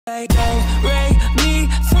Like, don't rate me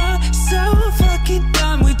for so fucking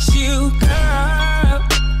done with you, girl.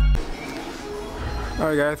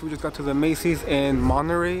 Alright guys, we just got to the Macy's in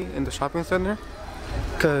Monterey in the shopping center,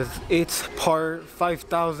 because it's part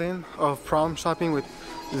 5,000 of prom shopping with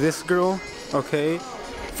this girl. Okay,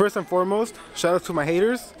 first and foremost, shout out to my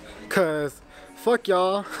haters, because fuck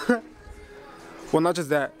y'all. Well, not just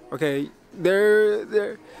that, okay,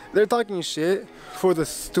 they're talking shit for the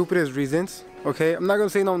stupidest reasons. Okay, I'm not gonna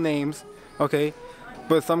say no names, okay,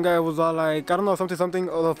 but some guy was all like, I don't know, something,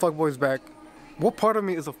 oh, the fuckboy's back. What part of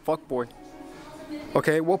me is a fuckboy?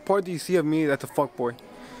 Okay, what part do you see of me that's a fuckboy?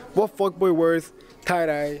 What fuckboy wears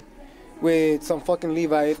tie-dye with some fucking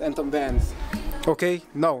Levi's and some Vans? Okay,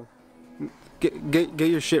 no. Get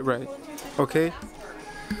your shit right, okay?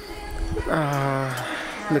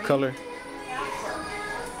 The color.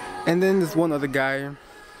 And then this one other guy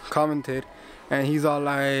commented, and he's all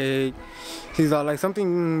like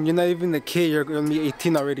something, you're not even a kid, you're gonna be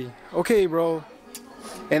 18 already. Okay, bro.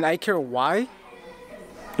 And I care why?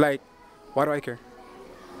 Like, why do I care?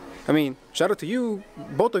 I mean, shout out to you,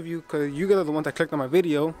 both of you, because you guys are the ones that clicked on my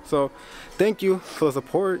video. So, thank you for the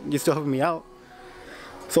support. You're still helping me out.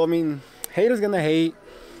 So, I mean, haters gonna hate,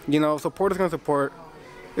 you know, supporters gonna support.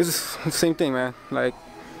 It's just the same thing, man. Like,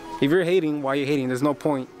 if you're hating, why are you hating? There's no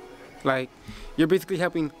point. Like, you're basically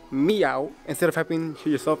helping me out instead of helping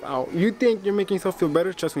yourself out. You think you're making yourself feel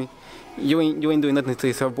better? Trust me, you ain't doing nothing to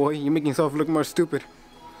yourself, boy. You're making yourself look more stupid.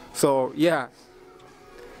 So, yeah.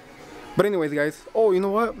 But anyways, guys, oh, you know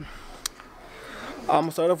what? I'm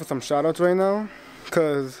gonna start off with some shout-outs right now,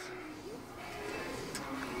 because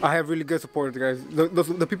I have really good supporters, guys.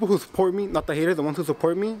 The people who support me, not the haters, the ones who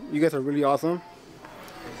support me, you guys are really awesome.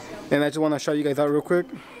 And I just want to shout you guys out real quick.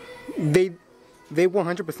 They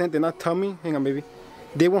 100% did not tell me, hang on, baby.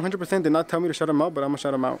 They 100% did not tell me to shout them out, but I'm gonna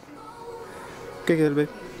shout them out. Okay, good, babe.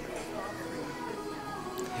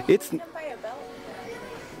 It's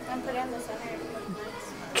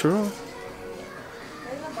true.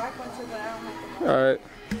 Alright.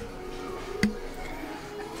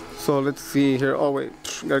 So let's see here. Oh wait,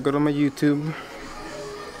 gotta go to my YouTube.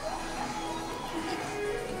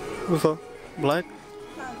 What's up? Black?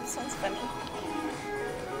 Oh, this one's funny.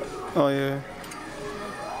 Oh yeah.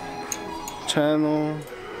 Channel.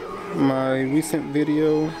 My recent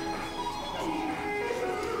video.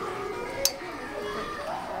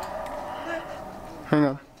 Hang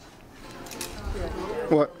on.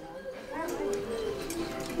 What?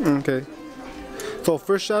 Okay. So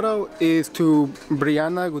first shout out is to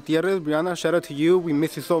Brianna Gutierrez. Brianna, shout out to you. We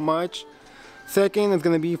miss you so much. Second is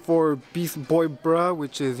gonna be for Beast Boy Bruh,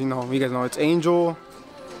 which is, you know, you guys know it's Angel.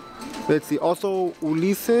 Let's see. Also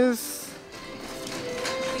Ulises.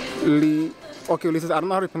 Okay, Ulises, I don't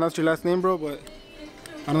know how to pronounce your last name, bro, but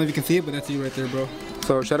I don't know if you can see it, but that's you right there, bro.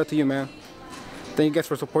 So shout out to you, man. Thank you guys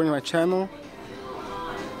for supporting my channel.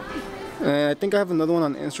 And I think I have another one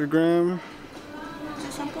on Instagram.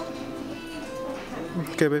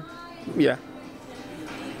 Okay, babe. Yeah.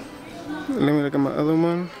 Let me look at my other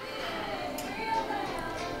one.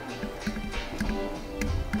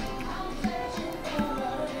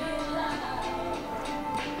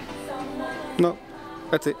 No,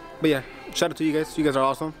 that's it. But yeah, shout out to you guys. You guys are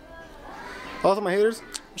awesome. Also, my haters.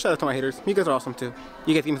 Shout out to my haters. You guys are awesome too.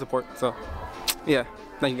 You guys give me support. So, yeah.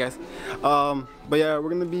 Thank you guys. But yeah,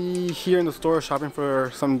 we're gonna be here in the store shopping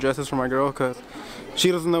for some dresses for my girl, because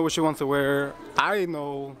she doesn't know what she wants to wear. I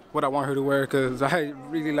know what I want her to wear, because I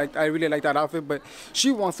really like that outfit, but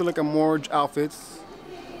she wants to look at more outfits.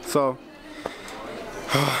 So,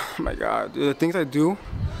 oh my God, the things I do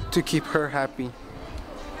to keep her happy.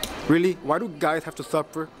 Really, why do guys have to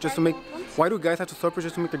suffer just to make? Why do guys have to suffer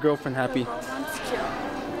just to make their girlfriend happy?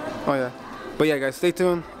 Oh yeah. But yeah, guys, stay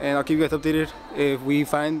tuned, and I'll keep you guys updated if we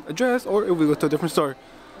find a dress or if we go to a different store.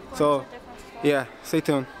 So, yeah, stay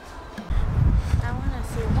tuned. I want to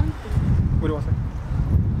say one thing. What do you want to say?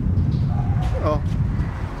 Oh,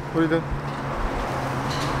 what do you do?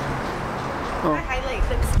 Oh. My highlight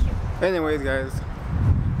looks cute. Anyways, guys,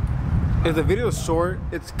 if the video is short,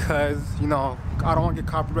 it's because, you know, I don't want to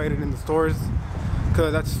get copyrighted in the stores,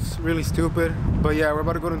 because that's really stupid. But yeah, we're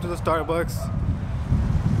about to go into the Starbucks.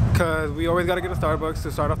 Because we always gotta get a Starbucks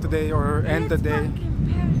to start off the day or end the day.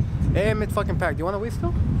 And it's fucking packed. You wanna wait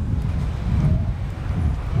still?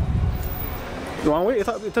 You wanna wait? It's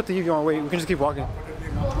up to you if you wanna wait. We can just keep walking.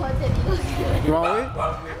 You wanna wait?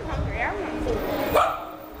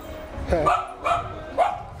 Okay.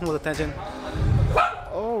 With attention.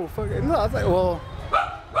 Oh, fuck it. No, I was like, well,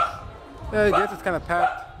 yeah, I guess it's kind of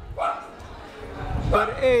packed.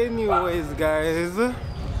 But anyways, guys.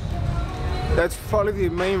 That's probably the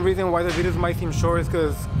main reason why the videos might seem short, is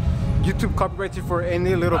because YouTube copyrights you for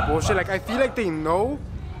any little bullshit. Like, I feel like they know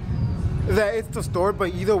that it's the store,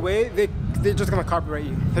 but either way, they're just gonna copyright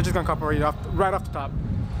you. They're just gonna copyright you right off the top.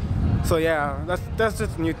 So yeah, that's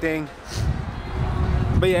just a new thing.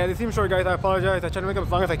 But yeah, they seem short, guys. I apologize. I try to make them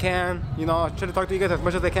as long as I can. You know, I try to talk to you guys as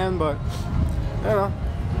much as I can, but I don't know.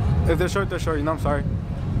 If they're short, they're short. You know, I'm sorry.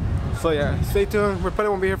 So yeah, stay tuned. We probably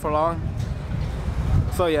won't be here for long.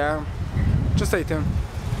 So yeah, just stay tuned.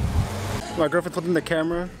 My girlfriend's holding the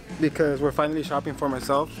camera because we're finally shopping for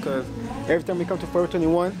myself. Because every time we come to Forever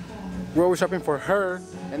 21, we're always shopping for her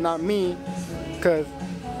and not me. Because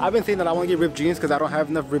I've been saying that I want to get ripped jeans because I don't have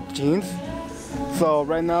enough ripped jeans. So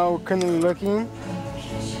right now, we're currently looking.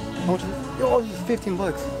 How much is it? Oh, it's 15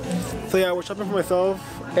 bucks. So yeah, we're shopping for myself,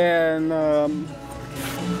 and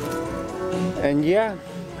yeah.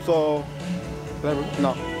 So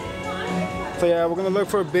no. So yeah, we're gonna look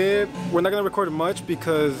for a bit. We're not gonna record much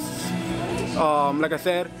because, like I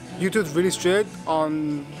said, YouTube's really strict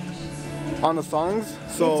on the songs.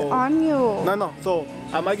 So It's on you. No. So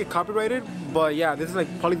I might get copyrighted, but yeah, this is like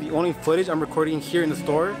probably the only footage I'm recording here in the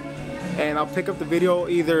store. And I'll pick up the video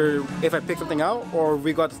either if I pick something out or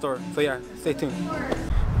we go out the store. So yeah, stay tuned. I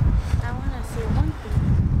want to say one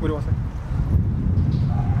thing. What do you want to say?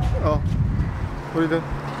 Oh, what do you do?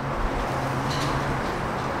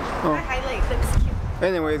 My highlight looks cute.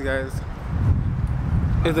 Anyways, guys,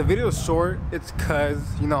 if the video is short, it's cause,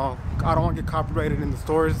 you know, I don't want to get copyrighted in the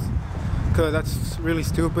stores, cause that's really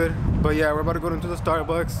stupid. But yeah, we're about to go into the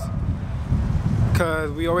Starbucks,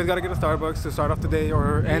 cause we always gotta get a Starbucks to start off the day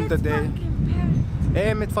or end the day.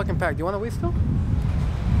 And it's fucking packed. You wanna wait still?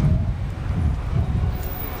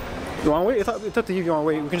 You wanna wait? It's up to you if you wanna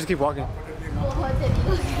wait. We can just keep walking.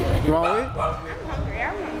 You wanna wait?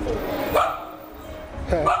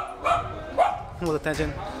 Okay. With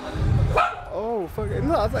attention. Oh, fuck it.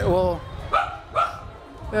 No, I was like, well,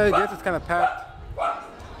 yeah, I guess it's kind of packed.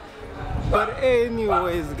 But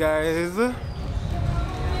anyways, guys,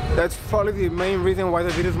 that's probably the main reason why the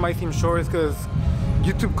videos might seem short, is because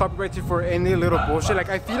YouTube copyrights you for any little bullshit. Like,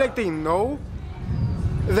 I feel like they know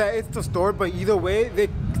that it's the store, but either way,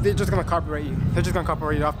 they're just gonna copyright you. They're just gonna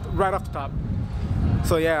copyright you right off the top.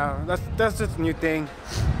 So yeah, that's just a new thing.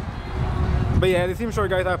 But yeah, they seem short,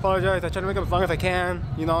 guys. I apologize. I try to make them as long as I can.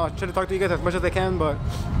 You know, I try to talk to you guys as much as I can, but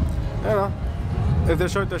I don't know. If they're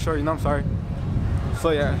short, they're short. You know, I'm sorry.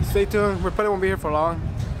 So yeah, stay tuned. We probably won't be here for long.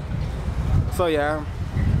 So yeah,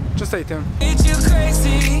 just stay tuned. It's you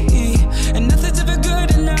crazy, and nothing's ever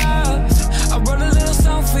good enough. I wrote a little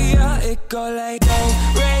song for you. It go like, oh,